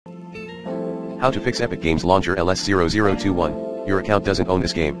How to fix Epic Games Launcher LS-0021. Your account doesn't own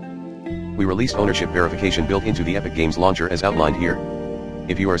this game. We released ownership verification built into the Epic Games Launcher as outlined here.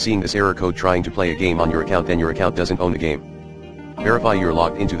 If you are seeing this error code trying to play a game on your account, then your account doesn't own the game. Verify you're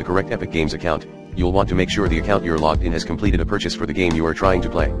logged into the correct Epic Games account. You'll want to make sure the account you're logged in has completed a purchase for the game you are trying to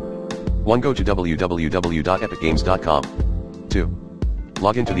play. 1. Go to www.epicgames.com. 2.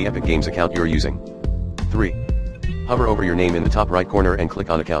 Log into the Epic Games account you're using. 3. Hover over your name in the top right corner and click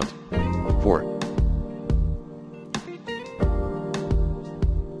on Account. 4.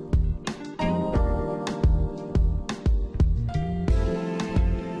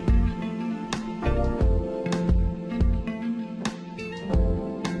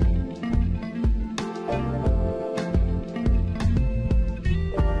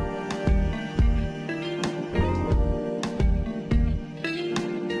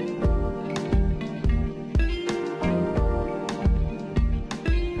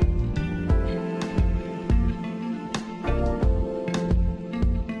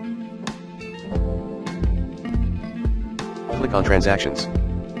 Click on Transactions.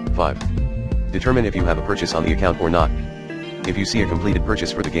 5. Determine if you have a purchase on the account or not. If you see a completed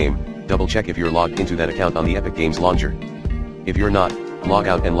purchase for the game, double check if you're logged into that account on the Epic Games Launcher. If you're not, log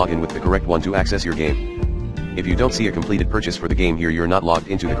out and log in with the correct one to access your game. If you don't see a completed purchase for the game here, you're not logged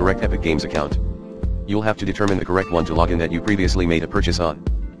into the correct Epic Games account. You'll have to determine the correct one to log in that you previously made a purchase on.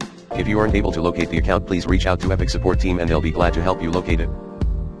 If you aren't able to locate the account, please reach out to Epic support team and they'll be glad to help you locate it.